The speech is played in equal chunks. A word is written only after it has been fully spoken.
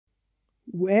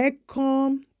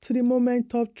Welcome to the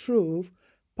moment of truth.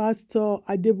 Pastor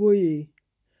Adeboye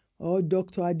or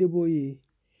Dr. Adeboye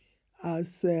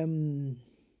as is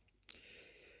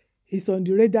on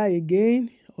the radar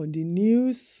again on the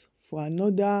news for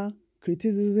another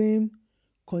criticism,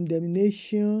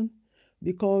 condemnation,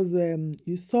 because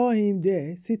you saw him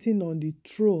there sitting on the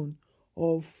throne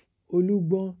of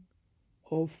Olugbon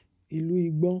of Ilu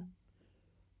Igbon.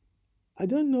 I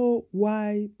don't know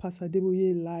why Pastor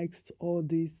Adeboye likes all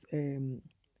these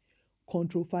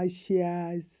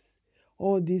controversials,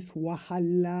 all this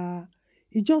wahala.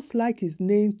 He just like his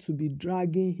name to be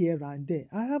dragging here and there.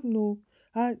 I have no,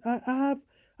 I have,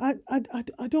 I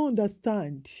don't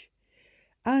understand.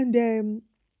 And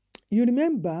you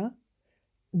remember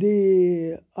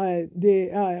the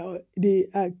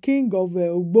king of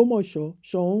Ogbomoso,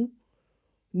 Seun,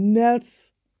 knelt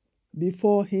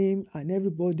before him, and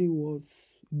everybody was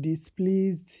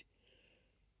displeased.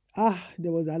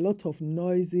 There was a lot of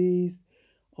noises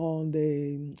on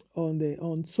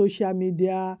social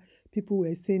media. People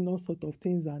were saying all sort of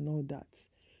things and all that.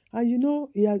 And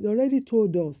he had already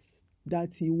told us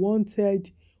that he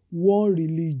wanted one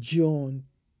religion.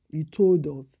 He told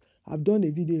us. I've done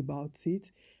a video about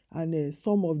it, and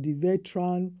some of the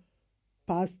veteran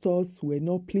pastors were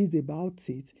not pleased about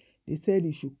it. They said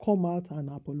he should come out and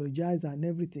apologize and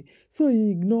everything. So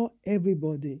he ignored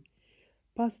everybody.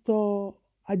 Pastor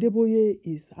Adeboye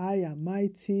is high and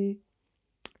mighty,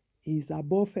 is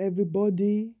above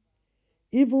everybody.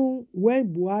 Even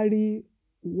when Buhari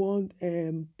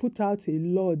put out a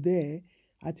law there,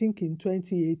 I think in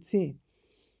 2018,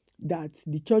 that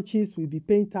the churches will be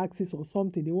paying taxes or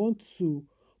something, they want to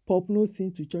pop nose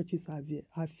into churches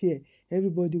affair.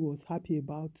 Everybody was happy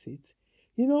about it.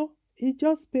 He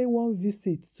just paid one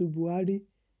visit to Buhari,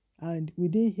 and we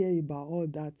didn't hear about all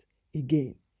that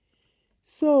again.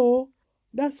 So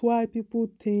that's why people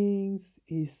think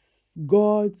is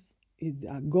God's, is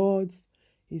their God's,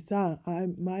 is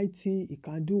almighty, he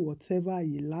can do whatever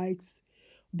he likes.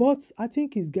 But I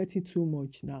think it's getting too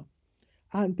much now.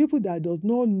 And people that does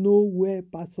not know where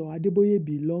Pastor Adeboye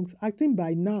belongs, I think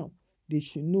by now they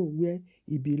should know where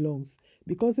he belongs.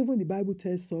 Because even the Bible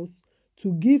tells us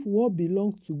to give what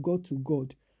belongs to God,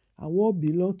 and what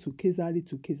belongs to Kesari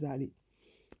to Kesari.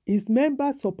 His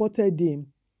members supported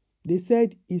him. They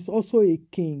said he's also a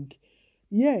king.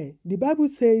 Yeah, the Bible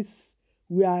says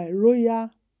we are a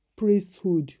royal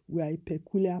priesthood. We are a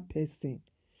peculiar person.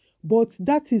 But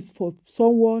that is for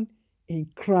someone in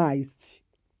Christ.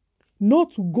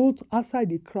 Not to go outside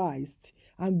the Christ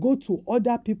and go to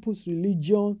other people's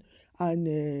religion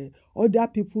and other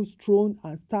people's throne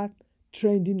and start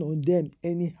trending on them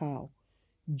anyhow.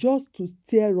 Just to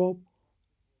stir up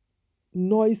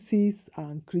noises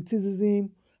and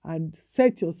criticism and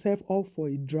set yourself up for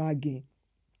a dragging.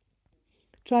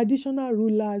 Traditional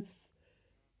rulers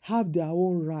have their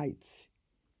own rights,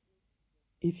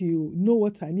 if you know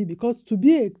what I mean, because to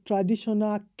be a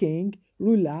traditional king,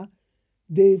 ruler,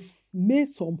 they've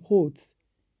made some oaths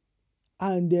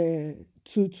and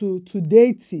to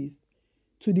deities,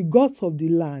 to the gods of the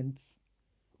lands,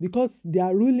 because they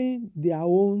are ruling their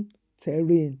own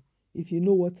terrain, if you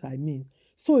know what I mean.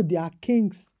 So they are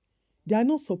kings. They are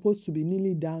not supposed to be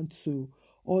kneeling down to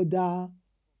ordinary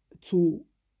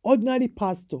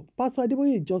pastor. Pastor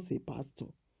Adeboye is just a pastor.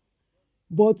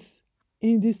 But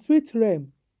in the spirit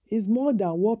realm, he's more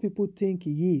than what people think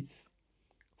he is.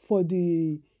 For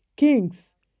the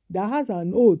kings that has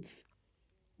an oath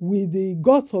with the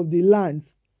gods of the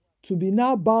lands to be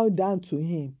now bowed down to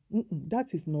him,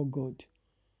 that is not God.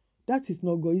 That is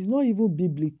not God. It's not even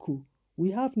biblical. We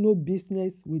have no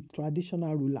business with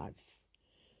traditional rulers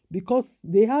because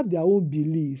they have their own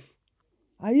belief.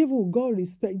 And even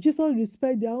Jesus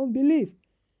respect their own belief.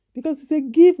 Because he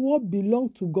said, give what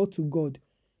belongs to God,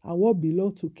 and what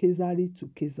belongs to Kesari to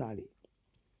Kesari.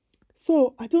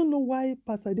 So I don't know why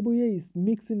Pastor Adeboye is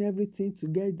mixing everything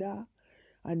together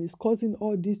and is causing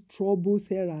all these troubles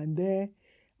here and there.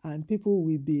 And some people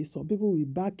will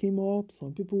back him up,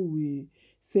 some people will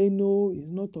say no,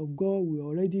 it's not of God. We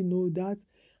already know that.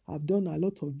 I've done a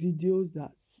lot of videos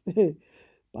that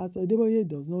Pastor Adeboye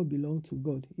does not belong to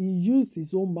God. He used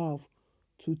his own mouth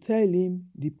to tell him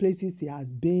the places he has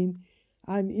been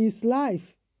and his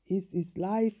life, his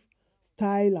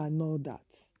lifestyle and all that.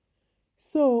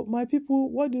 So, my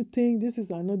people, what do you think? This is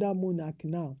another monarch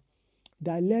now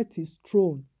that left his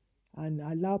throne and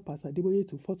allowed Pastor Adeboye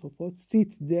to first of all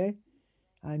sit there,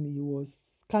 and he was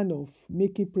kind of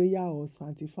making prayer or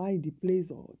sanctifying the place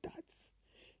or that.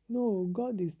 No,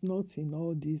 God is not in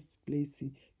all these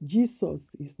places. Jesus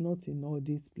is not in all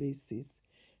these places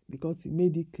because he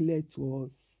made it clear to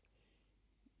us.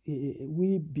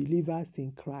 we believers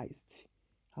in Christ,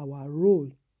 our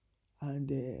role,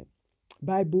 and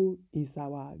Bible is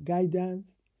our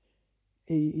guidance.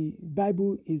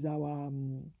 Bible is our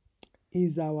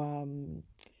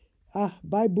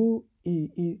Bible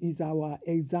is our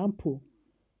example.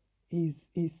 Is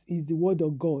the word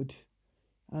of God,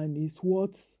 and is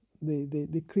what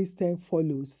the Christian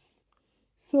follows.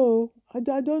 So I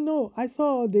don't know. I saw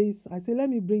all this. I said, let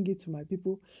me bring it to my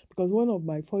people, because one of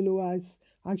my followers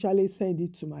actually sent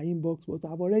it to my inbox, but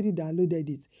I've already downloaded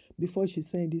it before she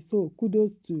sent it. So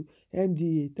kudos to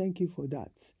MDA. Thank you for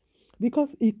that.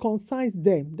 Because it concerns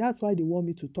them. That's why they want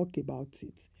me to talk about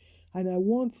it. And I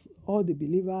want all the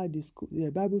believers,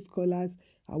 the Bible scholars,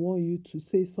 I want you to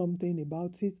say something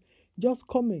about it. Just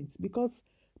comment, because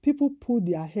people put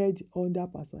their head under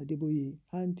Pastor Adeboye,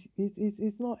 and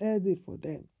it's not healthy for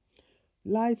them.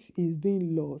 Life is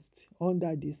being lost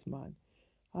under this man,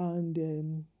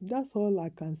 and that's all I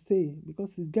can say,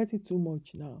 because it's getting too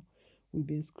much now. We've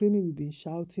been screaming, we've been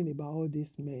shouting about all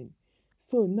these men.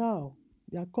 So now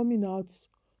they are coming out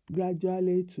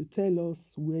gradually to tell us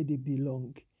where they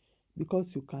belong,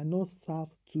 because you cannot serve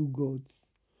two gods.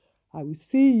 I will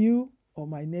see you on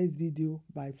my next video.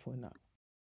 Bye for now.